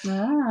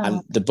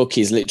 And the book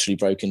is literally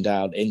broken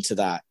down into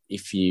that.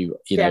 If you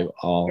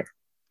are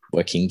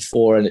working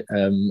for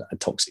a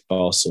toxic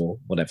boss or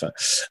whatever,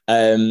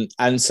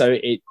 and so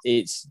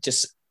it's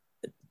just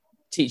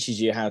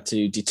teaches you how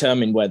to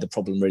determine where the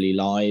problem really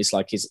lies.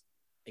 Like, is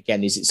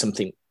it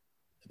something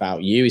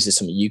about you? Is there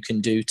something you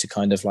can do to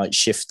kind of like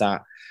shift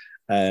that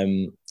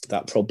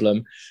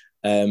problem?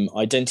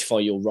 Identify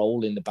your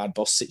role in the bad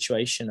boss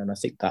situation, and I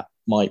think that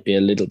might be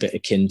a little bit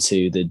akin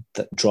to the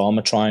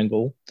drama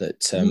triangle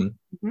that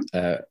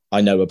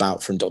I know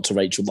about from Dr.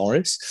 Rachel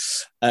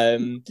Morris.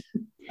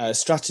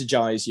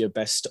 Strategize your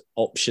best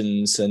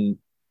options and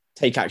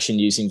take action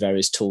using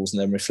various tools,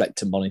 and then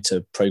reflect and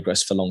monitor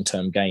progress for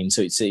long-term gain.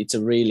 So it's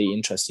a really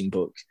interesting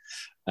book,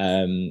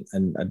 and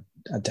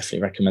I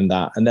definitely recommend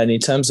that. And then in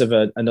terms of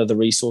another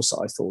resource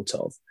that I thought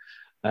of,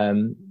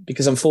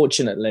 because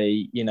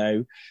unfortunately,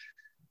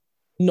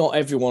 not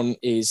everyone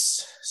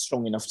is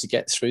strong enough to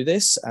get through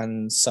this,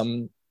 and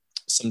some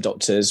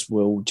doctors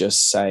will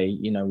just say,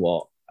 you know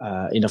what,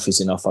 enough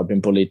is enough. I've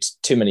been bullied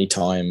too many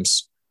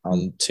times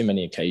on too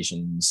many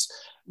occasions,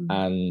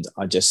 and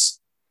I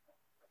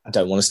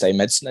don't want to stay in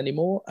medicine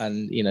anymore.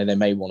 And they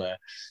may want to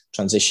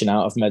transition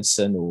out of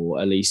medicine,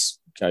 or at least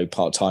go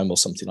part-time or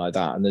something like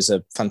that. And there's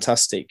a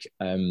fantastic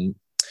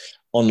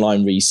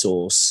online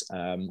resource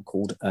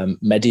called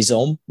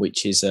Medizom,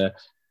 which is a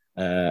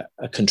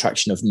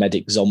contraction of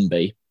medic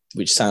zombie,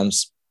 which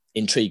sounds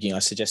intriguing. I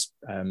suggest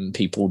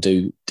people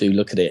do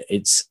look at it.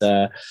 It's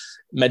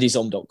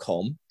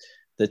medizom.com.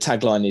 The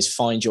tagline is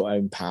 "Find your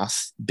own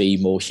path, be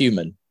more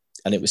human."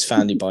 And it was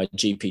founded by a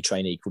GP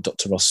trainee called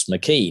Dr. Ross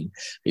McKean,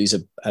 who's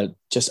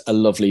just a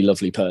lovely,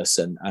 lovely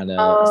person and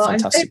a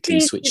fantastically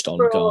switched on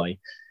guy.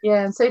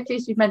 Yeah, I'm so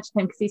pleased you've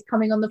mentioned him, because he's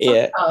coming on the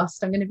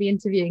podcast. I'm going to be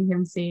interviewing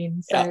him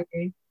soon. So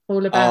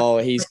all about.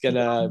 He's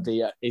gonna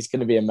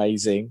be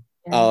amazing.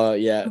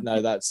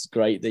 No, that's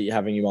great that you're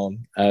having him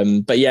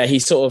on. But yeah, he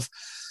sort of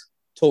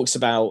talks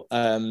about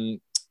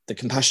the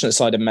compassionate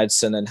side of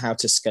medicine and how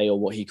to scale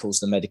what he calls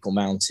the medical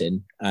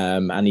mountain.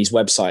 And his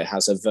website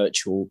has a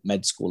virtual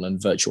med school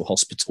and virtual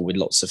hospital with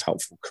lots of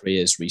helpful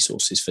careers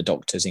resources for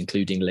doctors,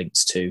 including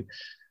links to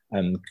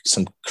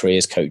some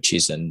careers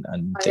coaches and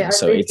things.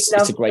 So really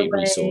it's a great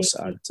resource.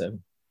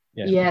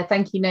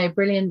 Thank you. No,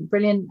 brilliant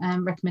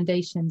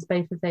recommendations,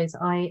 both of those.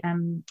 I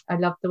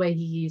love the way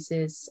he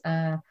uses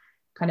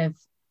kind of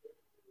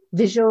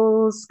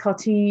visuals,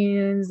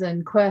 cartoons,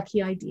 and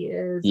quirky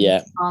ideas.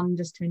 Fun,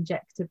 just to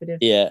inject a bit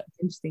of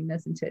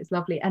interestingness into it. It's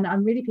lovely. And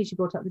I'm really pleased you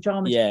brought up the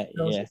drama. It's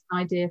an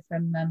idea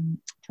from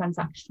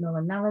transactional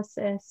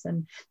analysis,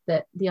 and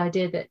that the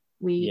idea that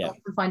we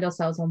often find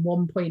ourselves on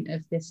one point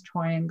of this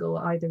triangle,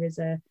 either as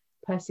a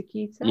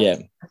persecutor, a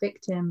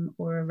victim,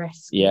 or a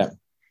rescuer.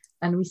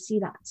 And we see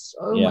that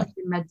so much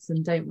in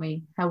medicine, don't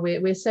we? How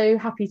we're so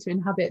happy to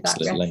inhabit that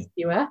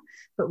rescuer,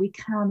 but we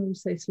can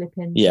also slip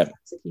into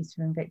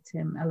persecutor and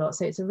victim a lot.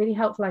 So it's a really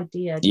helpful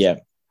idea.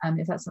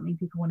 If that's something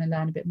people want to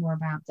learn a bit more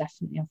about,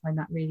 definitely I find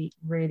that really,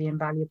 really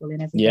invaluable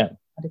in every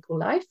medical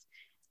life.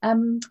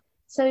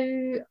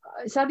 So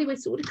sadly, we're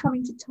sort of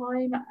coming to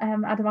time.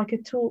 Adam, I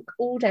could talk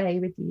all day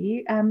with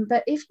you,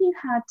 but if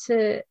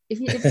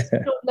it's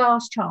your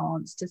last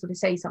chance to sort of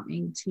say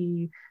something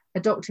to a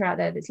doctor out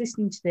there that's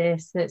listening to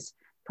this, that's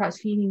perhaps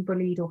feeling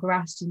bullied or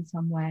harassed in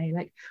some way,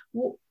 like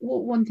what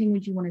one thing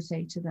would you want to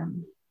say to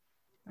them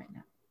right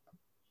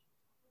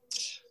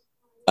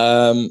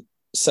now?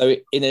 So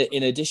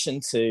in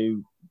addition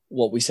to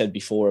what we said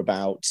before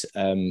about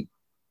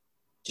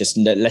just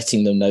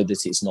letting them know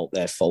that it's not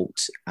their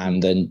fault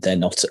and then they're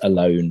not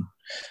alone,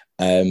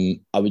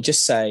 I would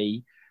just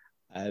say,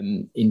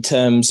 in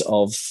terms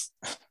of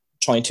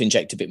trying to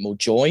inject a bit more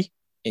joy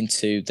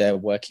into their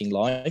working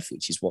life,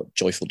 which is what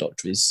Joyful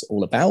Doctor is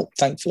all about,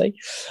 thankfully.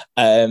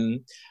 I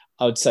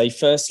would say,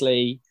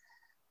 firstly,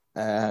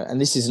 and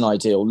this is an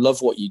ideal,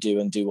 love what you do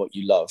and do what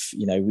you love.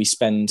 You know, we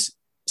spend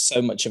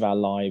so much of our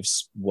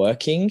lives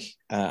working,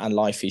 and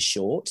life is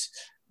short.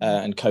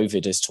 And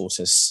COVID has taught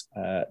us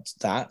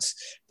that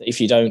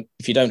if you don't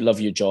love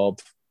your job,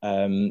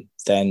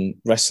 then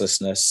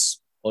restlessness,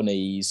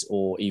 unease,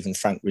 or even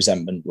frank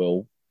resentment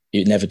will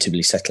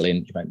inevitably settle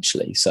in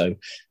eventually. So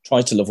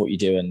try to love what you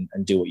do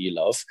and do what you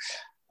love.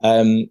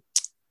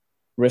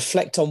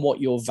 Reflect on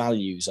what your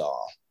values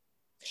are.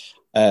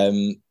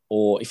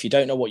 Or if you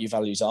don't know what your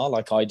values are,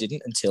 like I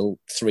didn't until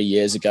 3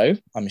 years ago,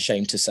 I'm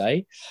ashamed to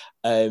say,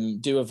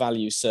 do a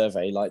value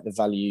survey, like the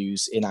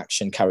Values in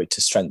Action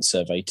Character Strength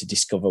Survey, to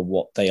discover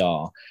what they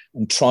are,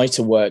 and try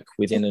to work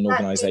within an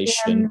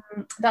organisation.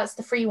 That's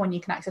the free one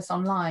you can access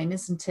online,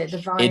 isn't it?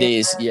 It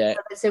is, yeah.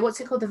 So what's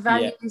it called? The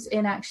Values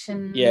in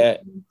Action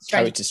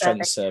Character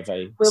Strength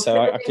Survey. We'll put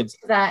a link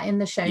to that in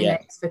the show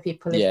notes for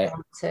people if they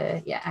want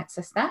to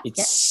access that.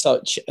 It's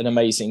such an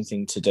amazing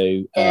thing to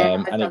do.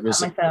 And it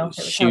was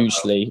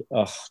hugely...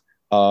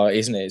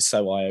 isn't it? It's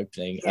so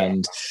eye-opening. Yeah.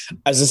 And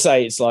as I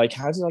say, it's like,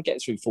 how did I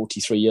get through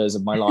 43 years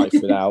of my life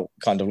without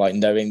kind of like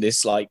knowing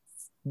this like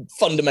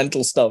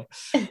fundamental stuff?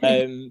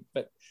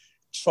 But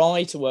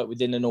try to work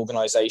within an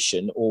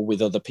organization or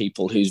with other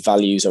people whose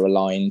values are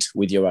aligned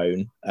with your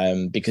own,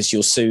 because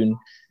you'll soon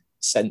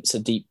sense a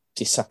deep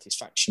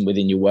dissatisfaction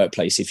within your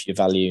workplace if your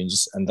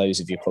values and those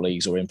of your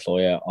colleagues or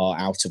employer are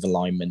out of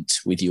alignment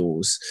with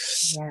yours.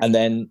 Yeah. And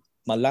then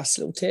my last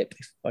little tip,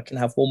 if I can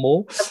have one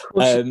more. Of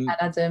course you can,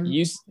 Adam.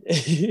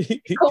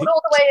 Called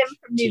all the way in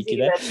from New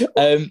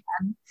Zealand.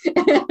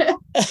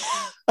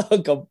 Oh,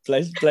 God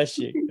bless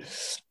you.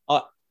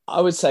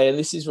 I would say, and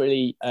this is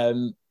really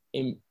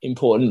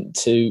important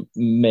to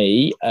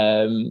me,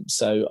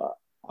 so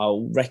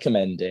I'll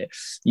recommend it.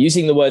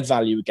 Using the word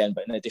value again,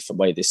 but in a different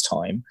way this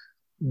time.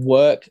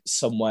 Work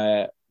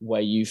somewhere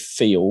where you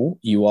feel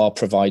you are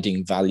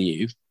providing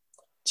value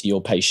to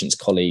your patients,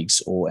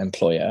 colleagues, or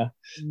employer,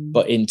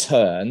 but in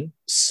turn,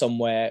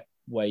 somewhere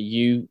where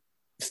you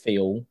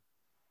feel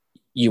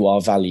you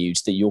are valued,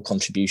 that your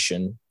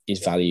contribution is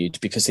valued.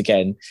 Because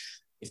again,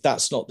 if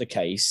that's not the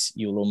case,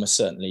 you'll almost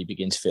certainly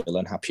begin to feel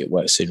unhappy at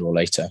work sooner or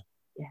later.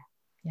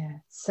 Yeah,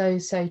 so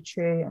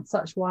true, and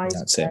such wise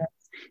words. It.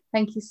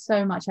 Thank you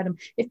so much, Adam.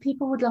 If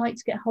people would like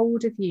to get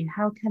hold of you,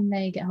 how can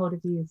they get hold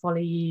of you, follow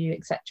you,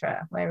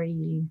 etc.? Where are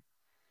you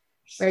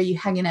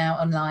hanging out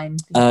online?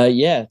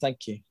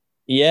 Thank you.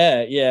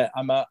 Yeah.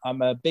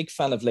 I'm a big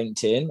fan of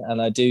LinkedIn,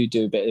 and I do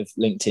a bit of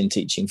LinkedIn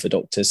teaching for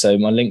doctors. So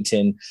my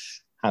LinkedIn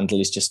handle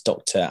is just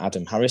Dr.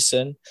 Adam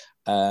Harrison.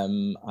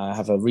 I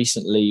have a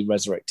recently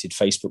resurrected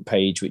Facebook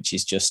page, which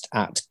is just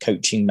at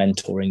Coaching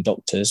Mentoring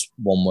Doctors,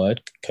 one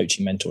word,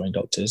 Coaching Mentoring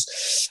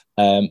Doctors.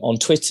 On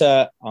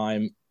Twitter,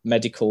 I'm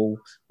Medical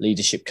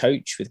Leadership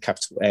Coach with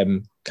capital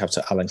M,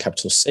 capital L, and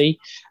capital C.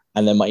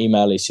 And then my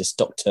email is just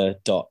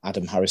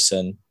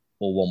dr.adamharrison,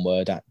 or one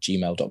word, at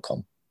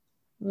gmail.com.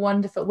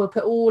 Wonderful. We'll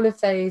put all of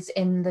those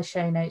in the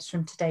show notes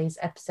from today's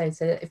episode,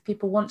 so that if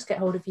people want to get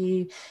hold of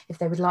you, if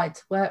they would like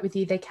to work with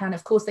you, they can.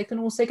 Of course, they can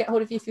also get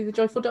hold of you through the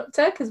Joyful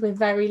Doctor, because we're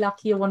very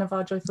lucky you're one of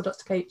our Joyful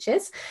Doctor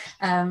coaches.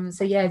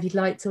 So yeah, if you'd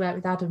like to work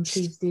with Adam,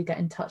 please do get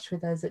in touch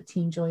with us at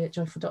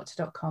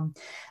teamjoy@joyfuldoctor.com.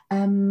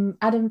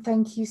 Adam,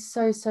 thank you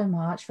so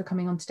much for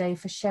coming on today,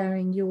 for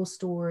sharing your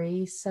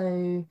story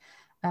so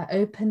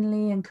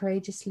openly and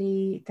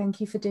courageously.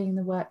 Thank you for doing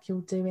the work you're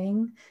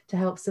doing to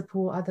help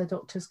support other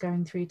doctors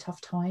going through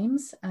tough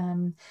times,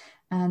 and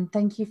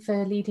thank you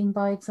for leading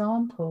by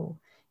example,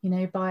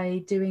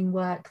 by doing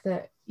work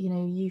that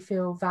you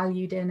feel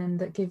valued in and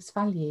that gives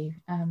value.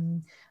 I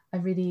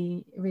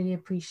really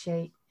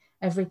appreciate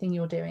everything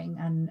you're doing,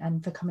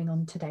 and for coming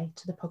on today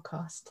to the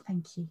podcast.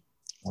 Thank you.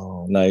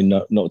 Oh no,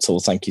 not at all.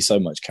 Thank you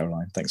so much,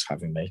 Caroline. Thanks for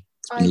having me.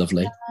 It's been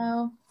lovely.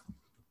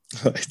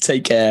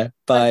 Take care.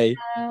 Bye.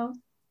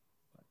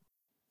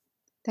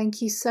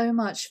 Thank you so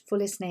much for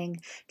listening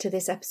to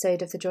this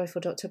episode of the Joyful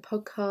Doctor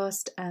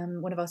podcast,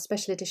 one of our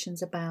special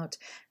editions about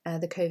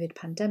the COVID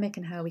pandemic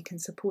and how we can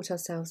support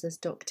ourselves as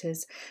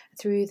doctors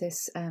through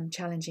this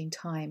challenging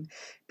time.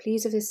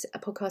 Please, if this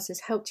podcast has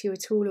helped you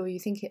at all, or you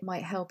think it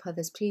might help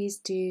others, please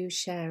do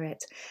share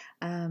it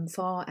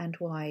far and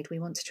wide. We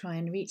want to try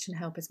and reach and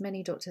help as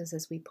many doctors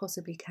as we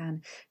possibly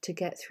can to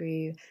get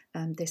through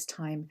this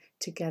time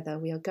together.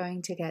 We are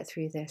going to get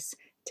through this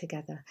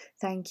together.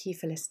 Thank you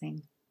for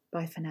listening.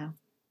 Bye for now.